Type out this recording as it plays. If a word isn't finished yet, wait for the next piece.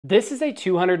This is a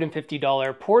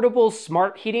 $250 portable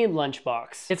smart heating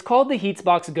lunchbox. It's called the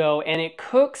HeatsBox Go, and it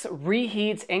cooks,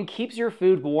 reheats, and keeps your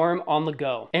food warm on the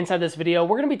go. Inside this video,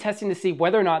 we're going to be testing to see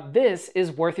whether or not this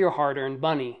is worth your hard-earned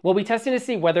money. We'll be testing to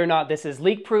see whether or not this is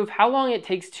leak-proof, how long it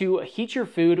takes to heat your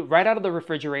food right out of the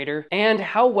refrigerator, and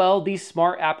how well the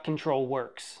smart app control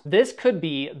works. This could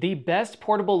be the best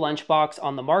portable lunchbox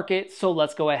on the market, so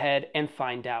let's go ahead and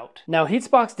find out. Now,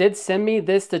 HeatsBox did send me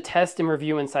this to test and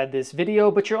review inside this video,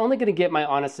 but you're only going to get my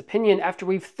honest opinion after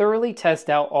we've thoroughly tested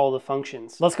out all the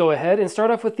functions. Let's go ahead and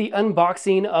start off with the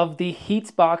unboxing of the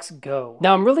HeatsBox Go.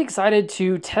 Now, I'm really excited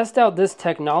to test out this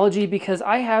technology because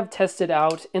I have tested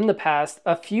out in the past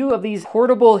a few of these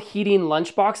portable heating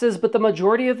lunchboxes, but the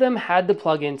majority of them had to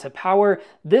plug into power.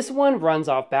 This one runs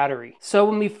off battery. So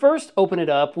when we first open it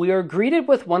up, we are greeted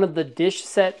with one of the dish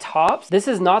set tops. This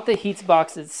is not the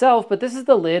HeatsBox itself, but this is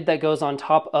the lid that goes on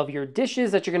top of your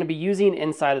dishes that you're going to be using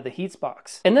inside of the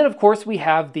HeatsBox. And then of course we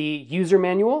have the user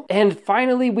manual, and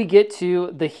finally we get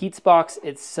to the HeatsBox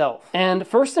itself. And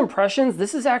first impressions,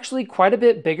 this is actually quite a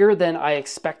bit bigger than I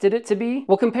expected it to be.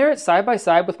 We'll compare it side by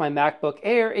side with my MacBook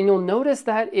Air, and you'll notice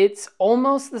that it's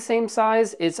almost the same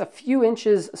size. It's a few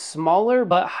inches smaller,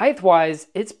 but height-wise,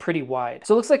 it's pretty wide.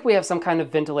 So it looks like we have some kind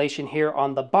of ventilation here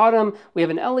on the bottom. We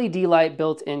have an LED light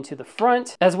built into the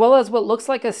front, as well as what looks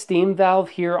like a steam valve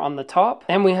here on the top.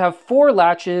 And we have 4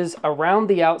 latches around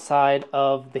the outside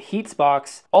of the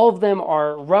HeatsBox. All of them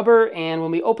are rubber, and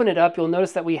when we open it up, you'll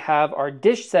notice that we have our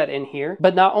dish set in here.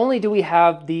 But not only do we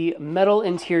have the metal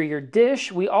interior dish,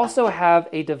 we also have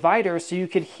a divider so you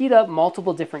could heat up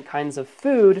multiple different kinds of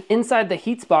food inside the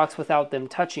HeatsBox without them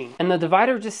touching. And the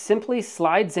divider just simply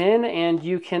slides in, and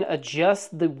you can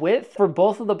adjust the width for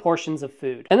both of the portions of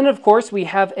food. And then of course we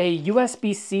have a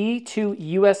USB-C to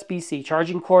USB-C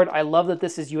charging cord. I love that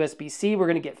this is USB-C. We're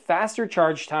going to get faster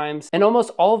charge times, and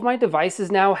almost all of my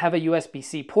devices now have a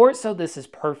USB-C port, so this is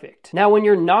perfect. Now, when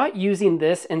you're not using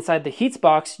this inside the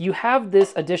HeatsBox, you have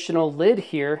this additional lid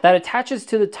here that attaches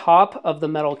to the top of the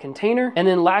metal container and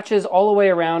then latches all the way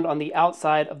around on the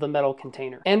outside of the metal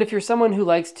container. And if you're someone who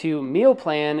likes to meal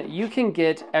plan, you can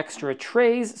get extra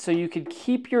trays so you could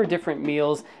keep your different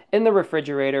meals in the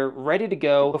refrigerator ready to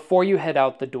go before you head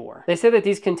out the door. They say that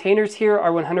these containers here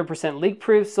are 100% leak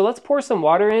proof, so let's pour some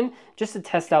water in just to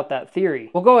test out that theory.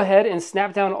 We'll go ahead and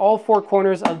snap down all 4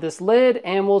 corners of this lid,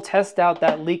 and we'll test out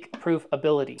that leak proof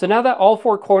ability. So now that all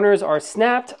 4 corners are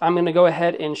snapped, I'm going to go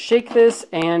ahead and shake this,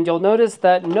 and you'll notice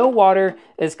that no water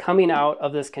is coming out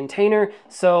of this container,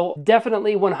 so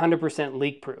definitely 100%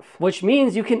 leak proof, which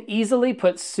means you can easily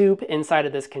put soup inside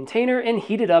of this container and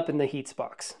heat it up in the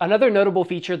HeatsBox. Another notable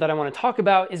feature that I want to talk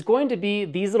about is going to be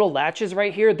these little latches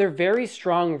right here. They're very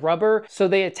strong rubber, so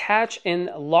they attach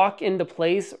and lock into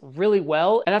place really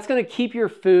well, and that's going to keep your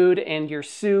food and your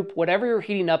soup, whatever you're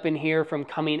heating up in here, from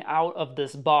coming out of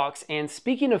this box. And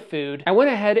speaking of food, I went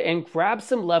ahead and grabbed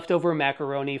some leftover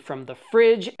macaroni from the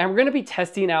fridge, and we're going to be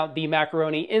testing out the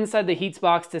macaroni inside the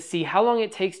HeatsBox to see how long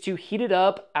it takes to heat it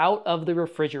up out of the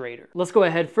refrigerator. Let's go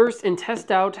ahead first and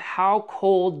test out how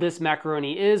cold this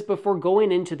macaroni is before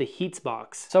going into the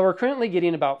HeatsBox. So we're currently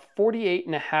getting about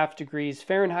 48.5 degrees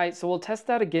Fahrenheit, so we'll test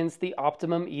that against the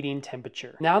optimum eating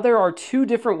temperature. Now, there are 2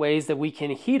 different ways that we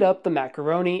can heat up the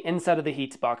macaroni inside of the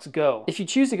HeatsBox Go. If you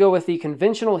choose to go with the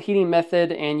conventional heating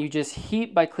method and you just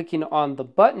heat by clicking on the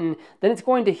button, then it's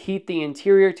going to heat the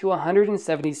interior to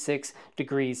 176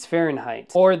 degrees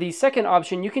Fahrenheit. Or the second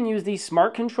option, you can use the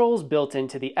smart controls built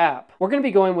into the app. We're going to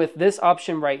be going with this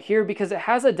option right here because it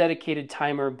has a dedicated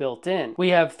timer built in. We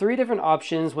have 3 different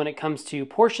options when it comes to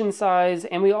portion size,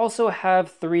 and we also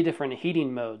have 3 different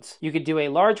heating modes. You could do a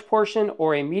large portion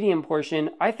or a medium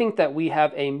portion. I think that we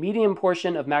have a medium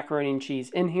portion of macaroni and cheese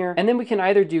in here, and then we can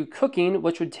either do cooking,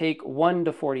 which would take 1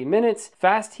 to 40 minutes,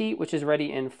 fast heat, which is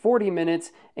ready in 40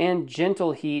 minutes, and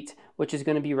gentle heat, which is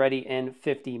going to be ready in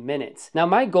 50 minutes. Now,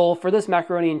 my goal for this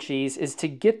macaroni and cheese is to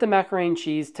get the macaroni and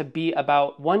cheese to be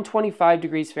about 125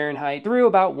 degrees Fahrenheit through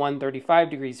about 135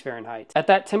 degrees Fahrenheit. At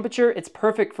that temperature, it's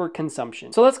perfect for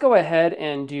consumption. So let's go ahead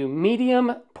and do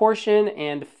medium portion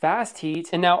and fast heat.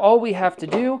 And now all we have to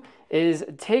do is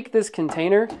take this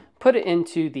container, put it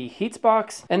into the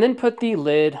HeatsBox, and then put the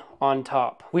lid on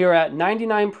top. We are at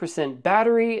 99%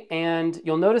 battery, and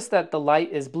you'll notice that the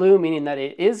light is blue, meaning that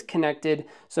it is connected.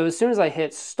 So as soon as I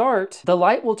hit start, the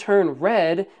light will turn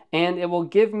red, and it will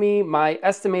give me my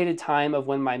estimated time of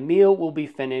when my meal will be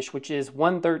finished, which is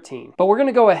 1:13. But we're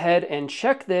gonna go ahead and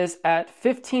check this at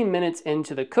 15 minutes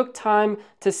into the cook time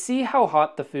to see how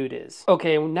hot the food is.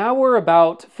 Okay, now we're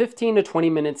about 15 to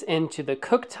 20 minutes into the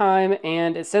cook time,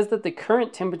 and it says that the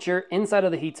current temperature temperature inside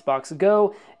of the HeatsBox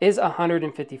Go is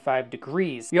 155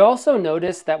 degrees. You also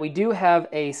notice that we do have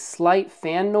a slight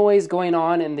fan noise going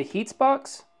on in the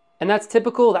HeatsBox. And that's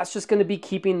typical, that's just gonna be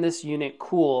keeping this unit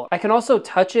cool. I can also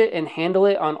touch it and handle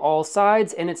it on all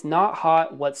sides, and it's not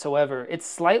hot whatsoever. It's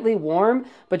slightly warm,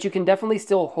 but you can definitely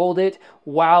still hold it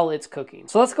while it's cooking.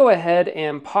 So let's go ahead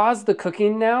and pause the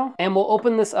cooking now, and we'll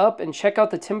open this up and check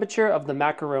out the temperature of the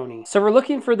macaroni. So we're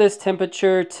looking for this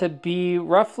temperature to be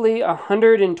roughly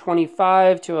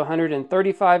 125 to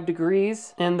 135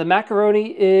 degrees. And the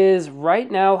macaroni is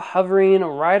right now hovering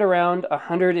right around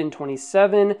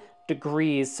 127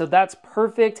 degrees. So that's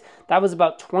perfect. That was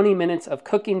about 20 minutes of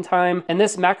cooking time, and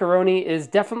this macaroni is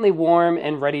definitely warm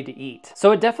and ready to eat.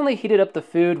 So it definitely heated up the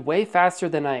food way faster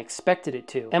than I expected it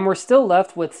to. And we're still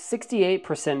left with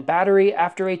 68% battery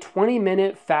after a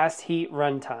 20-minute fast heat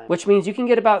runtime, which means you can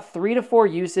get about 3 to 4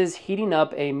 uses heating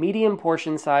up a medium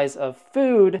portion size of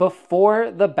food before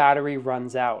the battery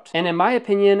runs out. And in my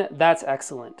opinion, that's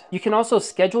excellent. You can also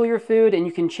schedule your food, and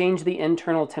you can change the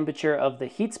internal temperature of the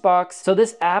HeatsBox. So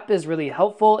this app is really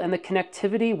helpful, and the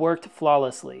connectivity worked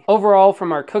flawlessly. Overall,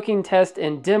 from our cooking test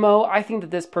and demo, I think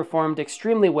that this performed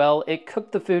extremely well. It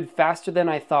cooked the food faster than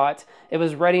I thought. It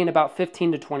was ready in about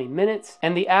 15 to 20 minutes,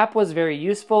 and the app was very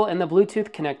useful, and the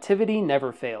Bluetooth connectivity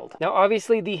never failed. Now,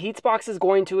 obviously, the HeatsBox is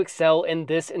going to excel in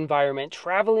this environment,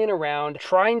 traveling around,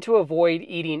 trying to avoid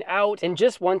eating out, and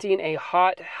just wanting a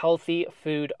hot, healthy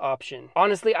food option.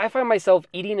 Honestly, I find myself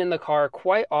eating in the car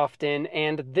quite often,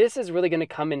 and this is really going to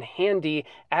come in handy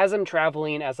as I'm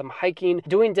traveling, as I'm hiking,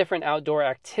 doing different outdoor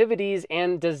activities,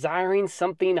 and desiring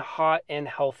something hot and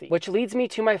healthy. Which leads me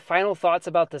to my final thoughts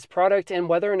about this product and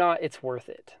whether or not it's worth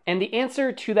it. And the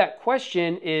answer to that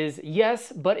question is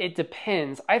yes, but it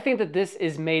depends. I think that this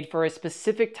is made for a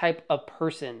specific type of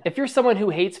person. If you're someone who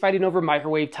hates fighting over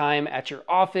microwave time at your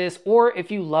office, or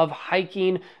if you love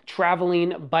hiking,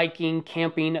 traveling, biking,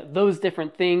 camping, those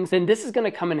different things, then this is going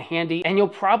to come in handy and you'll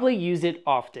probably use it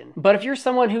often. But if you're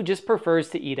someone who just prefers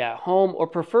to eat at home or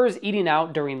prefers eating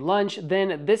out during lunch,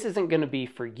 then this isn't going to be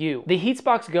for you. The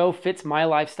HeatsBox Go fits my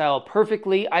lifestyle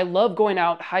perfectly. I love going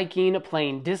out hiking,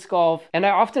 playing disc golf, and I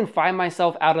often find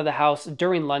myself out of the house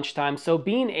during lunchtime. So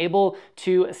being able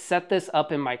to set this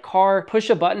up in my car, push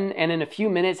a button, and in a few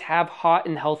minutes have hot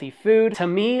and healthy food, to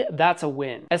me, that's a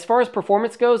win. As far as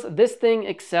performance goes, this thing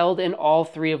excelled in all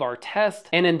 3 of our tests,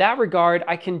 and in that regard,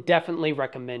 I can definitely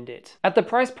recommend it. At the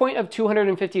price point of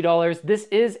 $250, this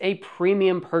is a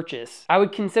premium purchase. I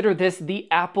would consider this the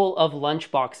Apple of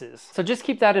lunchboxes. So just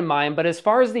keep that in mind, but as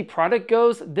far as the product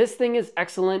goes, this thing is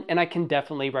excellent and I can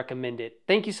definitely recommend it.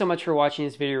 Thank you so much for watching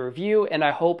this video review, and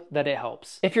I hope that it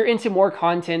helps. If you're into more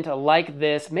content like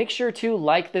this, make sure to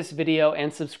like this video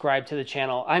and subscribe to the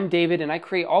channel. I'm David and I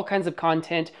create all kinds of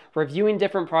content reviewing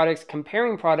different products,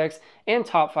 comparing products, and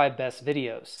top 5 best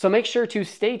videos. So make sure to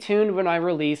stay tuned when I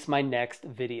release my next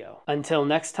video. Until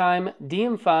next time,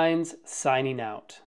 DM Finds signing out.